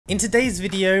In today's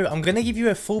video, I'm going to give you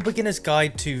a full beginner's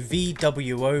guide to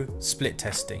VWO split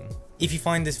testing. If you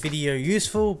find this video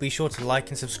useful, be sure to like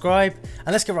and subscribe,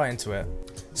 and let's get right into it.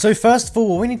 So first of all,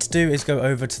 what we need to do is go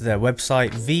over to their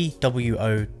website,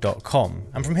 VWO.com,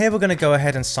 and from here we're going to go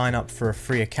ahead and sign up for a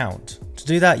free account. To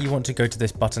do that, you want to go to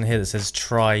this button here that says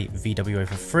try VWO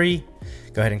for free.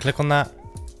 Go ahead and click on that.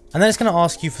 And then it's going to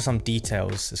ask you for some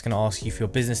details. It's going to ask you for your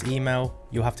business email.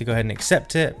 You'll have to go ahead and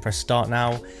accept it, press start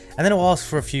now, and then it'll ask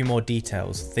for a few more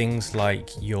details. Things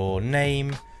like your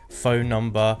name, phone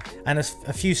number, and a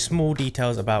few small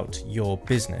details about your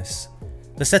business.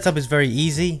 The setup is very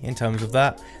easy in terms of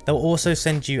that. They'll also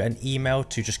send you an email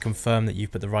to just confirm that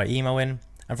you've put the right email in,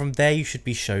 and from there you should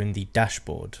be shown the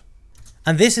dashboard.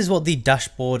 And this is what the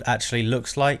dashboard actually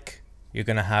looks like. You're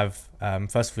going to have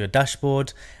first of all your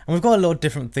dashboard, and we've got a lot of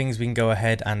different things we can go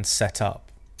ahead and set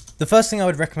up. The first thing I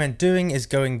would recommend doing is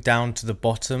going down to the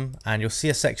bottom, and you'll see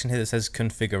a section here that says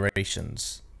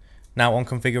configurations. Now on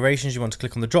configurations, you want to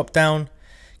click on the drop down,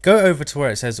 go over to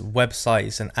where it says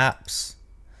websites and apps,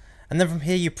 and then from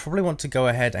here you probably want to go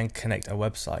ahead and connect a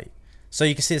website. So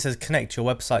you can see it says connect your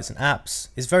websites and apps.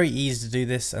 It's very easy to do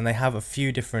this, and they have a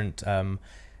few different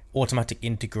automatic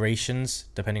integrations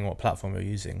depending on what platform you're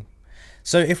using.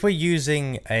 So if we're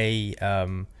using a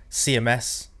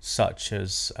CMS such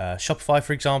as Shopify,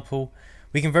 for example,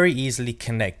 we can very easily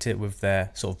connect it with their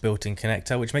sort of built-in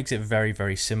connector, which makes it very,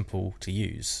 very simple to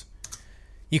use.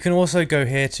 You can also go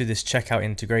here to this checkout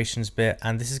integrations bit,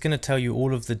 and this is going to tell you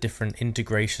all of the different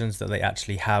integrations that they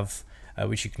actually have,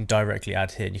 which you can directly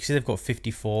add here. And you can see they've got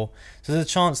 54, so there's a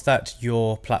chance that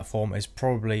your platform is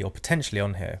probably or potentially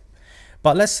on here.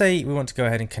 But let's say we want to go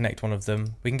ahead and connect one of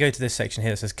them. We can go to this section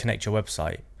here that says connect your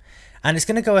website, and it's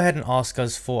going to go ahead and ask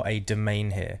us for a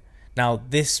domain here. Now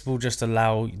this will just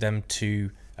allow them to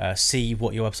see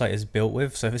what your website is built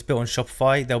with. So if it's built on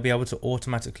Shopify, they'll be able to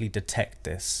automatically detect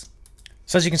this.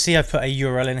 So as you can see, I've put a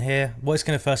URL in here. What it's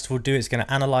going to first of all do, it's going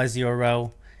to analyze the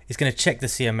URL, it's going to check the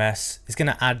CMS, it's going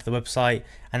to add the website,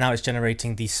 and now it's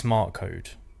generating the smart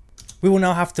code. We will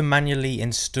now have to manually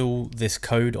install this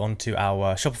code onto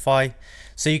our Shopify.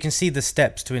 So you can see the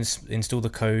steps to install the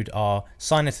code are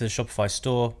sign into the Shopify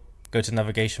store, go to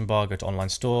navigation bar, go to online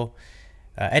store,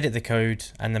 edit the code,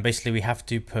 and then basically we have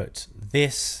to put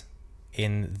this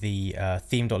in the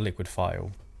theme.liquid file.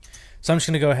 So I'm just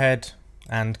going to go ahead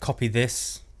and copy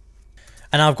this.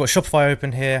 And now I've got Shopify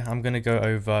open here. I'm going to go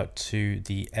over to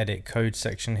the edit code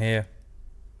section here.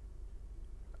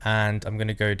 And I'm going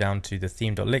to go down to the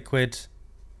theme.liquid,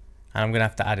 and I'm going to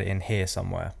have to add it in here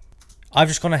somewhere. I've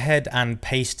just gone ahead and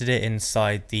pasted it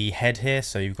inside the head here.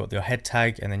 So you've got your head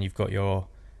tag, and then you've got your,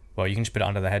 well, you can just put it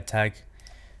under the head tag.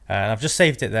 And I've just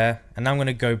saved it there. And now I'm going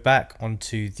to go back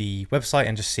onto the website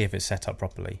and just see if it's set up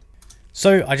properly.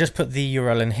 So I just put the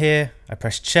URL in here. I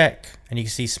press check, and you can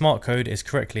see smart code is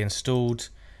correctly installed.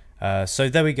 So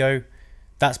there we go.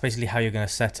 That's basically how you're going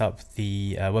to set up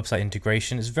the website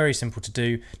integration. It's very simple to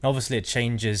do. And obviously it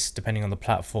changes depending on the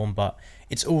platform, but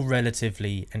it's all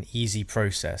relatively an easy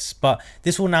process. But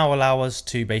this will now allow us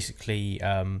to basically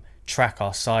track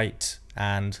our site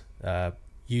and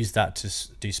use that to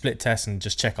do split tests and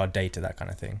just check our data, that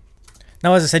kind of thing.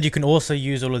 Now, as I said, you can also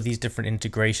use all of these different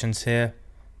integrations here,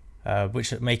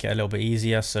 which make it a little bit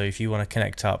easier. So if you want to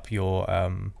connect up your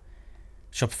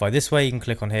Shopify this way, you can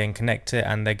click on here and connect it,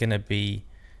 and they're going to be,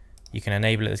 you can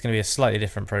enable it. There's going to be a slightly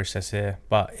different process here,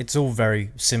 but it's all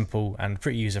very simple and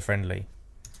pretty user friendly.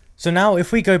 So now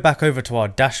if we go back over to our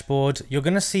dashboard, you're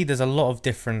going to see there's a lot of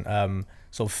different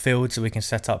sort of fields that we can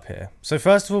set up here. So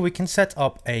first of all, we can set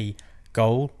up a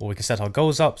goal, or we can set our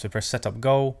goals up. So press set up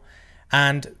goal,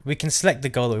 and we can select the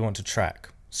goal that we want to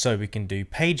track. So we can do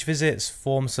page visits,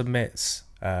 form submits,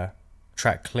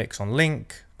 track clicks on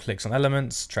link, clicks on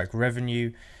elements, track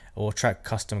revenue, or track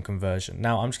custom conversion.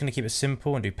 Now I'm just going to keep it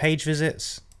simple and do page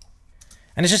visits,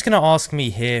 and it's just going to ask me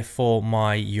here for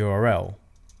my URL.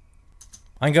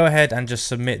 I can go ahead and just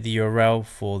submit the URL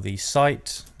for the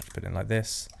site. Let's put it in like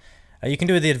this. You can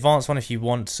do the advanced one if you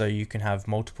want, so you can have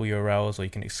multiple URLs, or you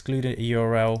can exclude a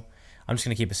URL. I'm just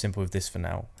going to keep it simple with this for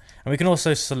now. And we can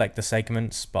also select the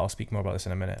segments, but I'll speak more about this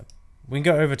in a minute. We can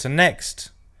go over to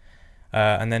next,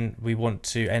 and then we want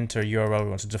to enter a URL we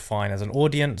want to define as an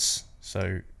audience.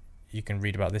 So you can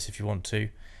read about this if you want to.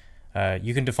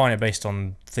 You can define it based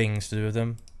on things to do with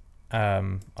them.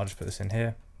 I'll just put this in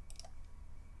here.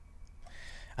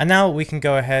 And now we can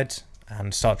go ahead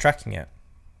and start tracking it.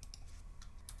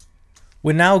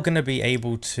 We're now going to be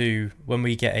able to, when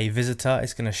we get a visitor,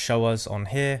 it's going to show us on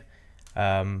here.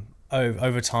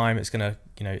 Over time, it's going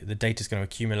to, the data is going to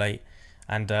accumulate.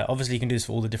 And obviously you can do this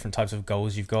for all the different types of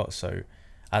goals you've got. So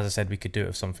as I said, we could do it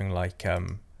with something like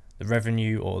the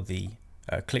revenue or the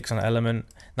clicks on an element.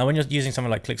 Now when you're using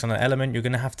something like clicks on an element, you're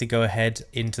going to have to go ahead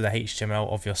into the HTML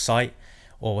of your site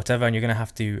or whatever, and you're going to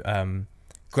have to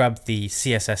grab the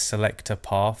CSS selector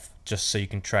path just so you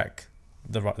can track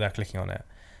they're clicking on it.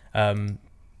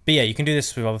 But yeah, you can do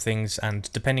this with other things,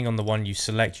 and depending on the one you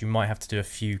select, you might have to do a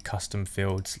few custom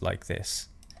fields like this.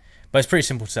 But it's pretty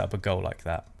simple to set up a goal like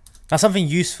that. Now something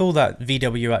useful that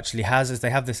VWO actually has is they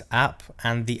have this app,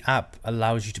 and the app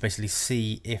allows you to basically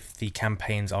see if the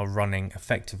campaigns are running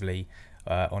effectively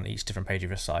on each different page of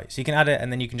your site. So you can add it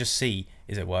and then you can just see,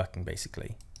 is it working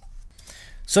basically.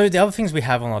 So the other things we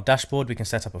have on our dashboard, we can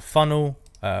set up a funnel.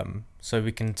 So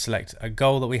we can select a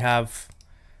goal that we have,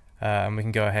 and we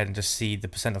can go ahead and just see the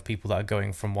percent of people that are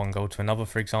going from one goal to another,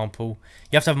 for example.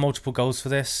 You have to have multiple goals for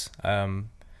this,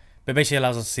 but basically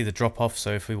allows us to see the drop off.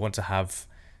 So if we want to have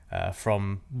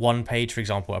from one page, for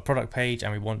example, a product page,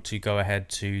 and we want to go ahead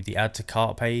to the add to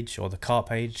cart page or the cart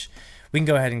page, we can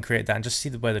go ahead and create that and just see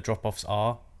where the drop offs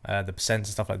are, the percents and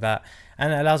stuff like that.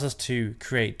 And it allows us to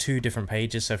create two different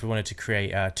pages. So if we wanted to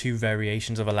create two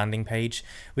variations of a landing page,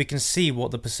 we can see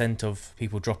what the percent of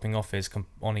people dropping off is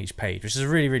on each page, which is a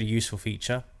really, really useful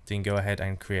feature. So you can go ahead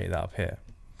and create that up here.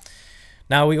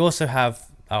 Now we also have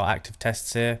our active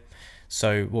tests here.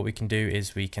 So what we can do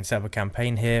is we can set up a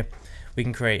campaign here. We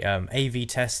can create AV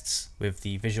tests with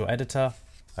the visual editor.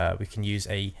 We can use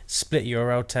a split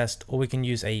URL test, or we can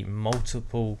use a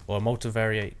multiple or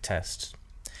multivariate test.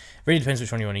 Really depends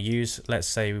which one you want to use. Let's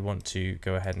say we want to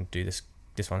go ahead and do this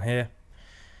one here.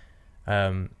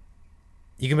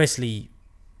 You can basically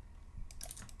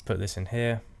put this in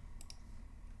here,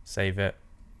 save it,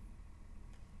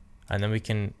 and then we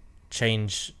can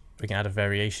change, we can add a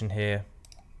variation here.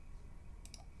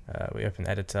 We open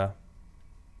the editor.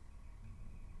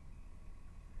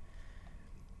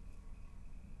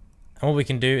 And what we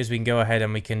can do is we can go ahead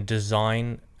and we can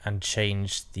design and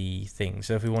change the thing.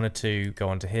 So if we wanted to go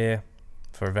onto here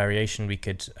for a variation, we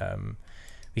could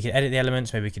edit the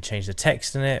elements. Maybe we could change the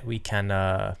text in it. We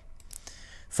can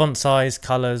font size,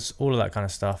 colors, all of that kind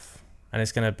of stuff, and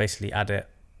it's going to basically add it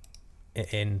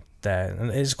in there.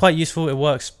 And it's quite useful. It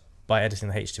works by editing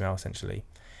the HTML essentially.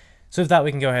 So with that,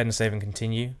 we can go ahead and save and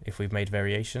continue if we've made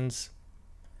variations.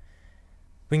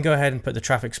 We can go ahead and put the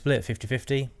traffic split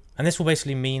 50-50. And this will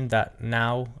basically mean that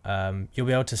now you'll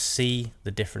be able to see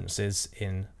the differences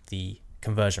in the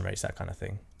conversion rates, that kind of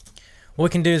thing. What we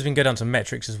can do is we can go down to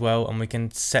metrics as well, and we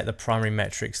can set the primary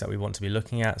metrics that we want to be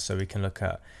looking at. So we can look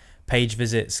at page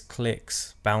visits,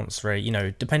 clicks, bounce rate,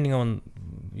 depending on,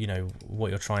 what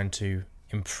you're trying to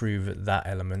improve at that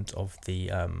element of the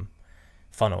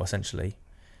funnel essentially.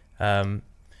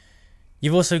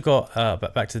 You've also got,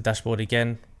 back to the dashboard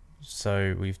again.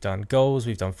 So we've done goals,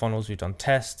 we've done funnels, we've done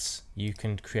tests. You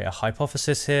can create a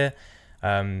hypothesis here.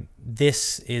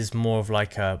 This is more of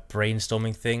like a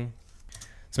brainstorming thing.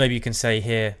 So maybe you can say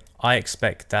here, I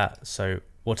expect that. So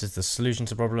what is the solution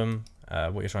to the problem?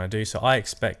 What you're trying to do. So I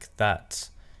expect that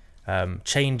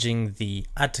changing the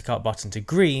add to cart button to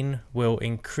green will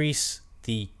increase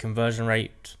the conversion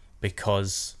rate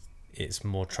because it's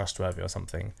more trustworthy or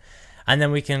something. And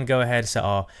then we can go ahead and set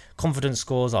our confidence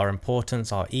scores, our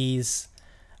importance, our ease,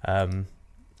 and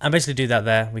basically do that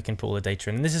there. We can put all the data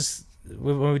in. And this is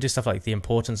when we do stuff like the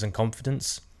importance and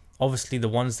confidence. Obviously, the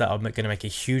ones that are going to make a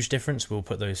huge difference, we'll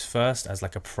put those first as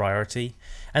like a priority.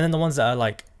 And then the ones that are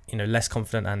like, less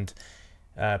confident and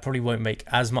probably won't make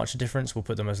as much a difference, we'll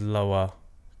put them as lower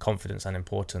confidence and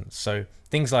importance. So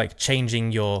things like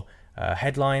changing your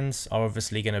headlines are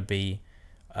obviously going to be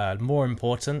more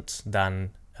important than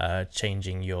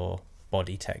changing your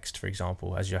body text, for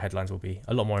example, as your headlines will be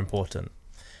a lot more important.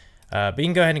 But you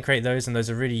can go ahead and create those, and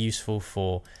those are really useful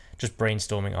for just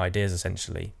brainstorming ideas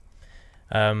essentially.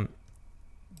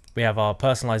 We have our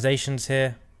personalizations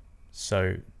here,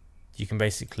 so you can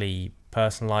basically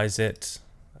personalize it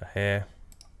here,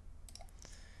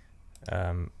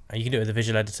 and you can do it with the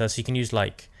visual editor. So you can use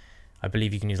I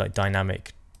believe you can use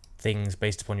dynamic things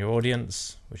based upon your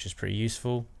audience, which is pretty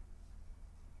useful.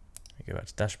 Go back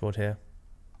to dashboard here.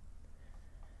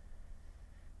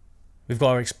 We've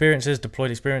got our experiences, deployed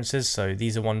experiences. So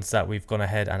these are ones that we've gone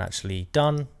ahead and actually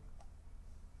done.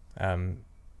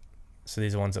 So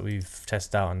these are ones that we've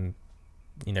tested out, and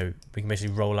we can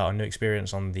basically roll out a new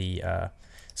experience on the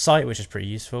site, which is pretty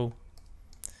useful.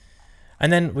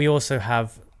 And then we also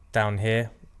have down here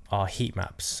our heat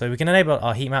maps. So we can enable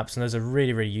our heat maps, and those are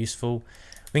really, really useful.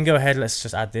 We can go ahead, let's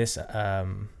just add this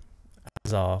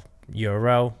as our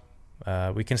URL.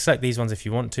 We can select these ones if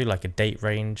you want to, like a date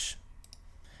range.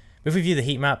 If we view the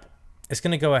heat map, it's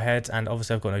going to go ahead, and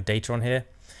obviously I've got no data on here,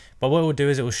 But what it will do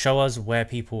is it will show us where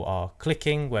people are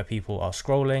clicking, where people are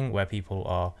scrolling, where people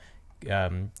are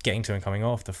getting to and coming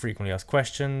off, the frequently asked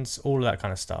questions, all of that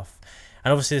kind of stuff.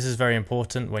 And obviously this is very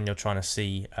important when you're trying to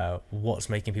see what's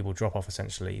making people drop off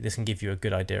essentially. This can give you a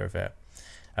good idea of it.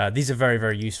 These are very,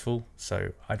 very useful,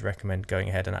 so I'd recommend going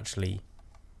ahead and actually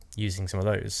using some of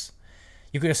those.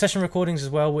 You've got your session recordings as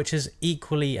well, which is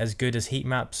equally as good as heat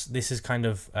maps. This is kind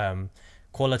of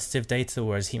qualitative data,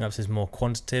 whereas heat maps is more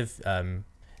quantitative.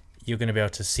 You're going to be able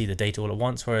to see the data all at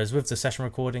once, whereas with the session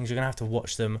recordings you're going to have to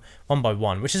watch them one by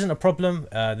one, which isn't a problem.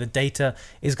 The data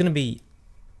is going to be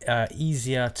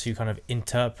easier to kind of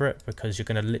interpret because you're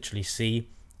going to literally see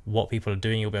what people are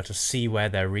doing. You'll be able to see where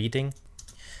they're reading.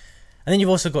 And then you've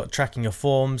also got tracking your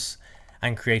forms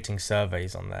and creating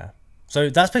surveys on there.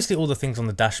 So that's basically all the things on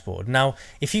the dashboard. Now,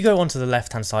 if you go onto the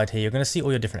left hand side here, you're going to see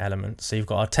all your different elements. So you've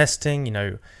got our testing, you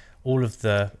know, all of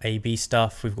the A/B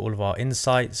stuff. We've got all of our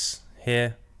insights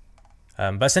here.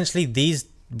 But essentially these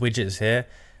widgets here,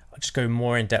 I'll just go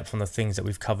more in depth on the things that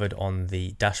we've covered on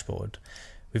the dashboard.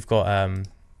 We've got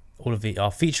all of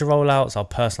our feature rollouts, our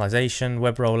personalization,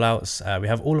 web rollouts. We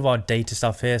have all of our data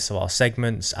stuff here. So our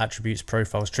segments, attributes,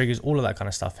 profiles, triggers, all of that kind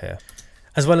of stuff here.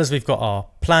 As well as we've got our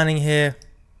planning here.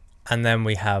 And then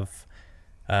we have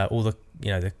all the,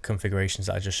 the configurations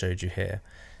that I just showed you here.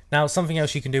 Now, something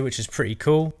else you can do, which is pretty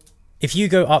cool. If you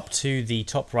go up to the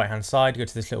top right hand side, go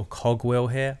to this little cogwheel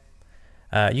here.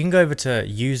 You can go over to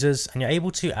users and you're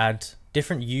able to add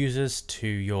different users to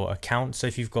your account. So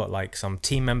if you've got like some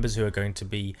team members who are going to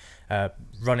be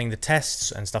running the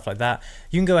tests and stuff like that,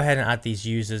 you can go ahead and add these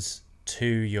users to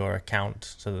your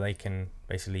account so that they can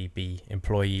basically be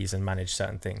employees and manage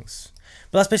certain things.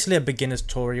 But that's basically a beginner's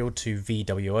tutorial to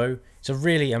VWO. It's a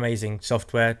really amazing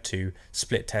software to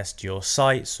split test your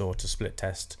sites or to split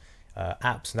test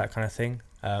apps and that kind of thing.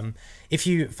 If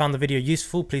you found the video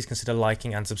useful, please consider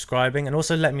liking and subscribing, and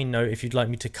also let me know if you'd like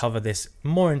me to cover this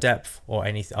more in depth or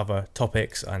any other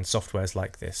topics and softwares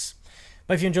like this.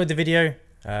 But if you enjoyed the video,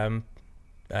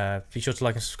 be sure to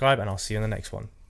like and subscribe, and I'll see you in the next one.